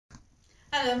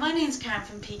Hello, my name is Karen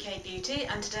from Pique Beauty,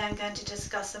 and today I'm going to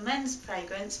discuss a men's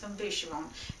fragrance from Boucheron.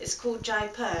 It's called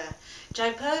Jaipur.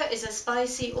 Jaipur is a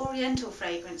spicy oriental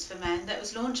fragrance for men that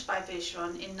was launched by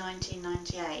Boucheron in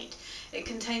 1998. It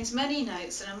contains many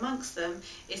notes, and amongst them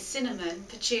is cinnamon,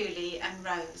 patchouli and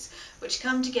rose, which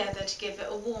come together to give it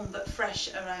a warm but fresh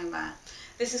aroma.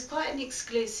 This is quite an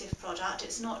exclusive product.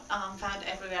 It's not found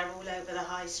everywhere all over the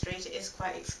high street. It is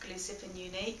quite exclusive and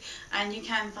unique, and you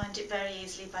can find it very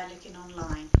easily by looking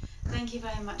online. Thank you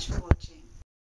very much for watching.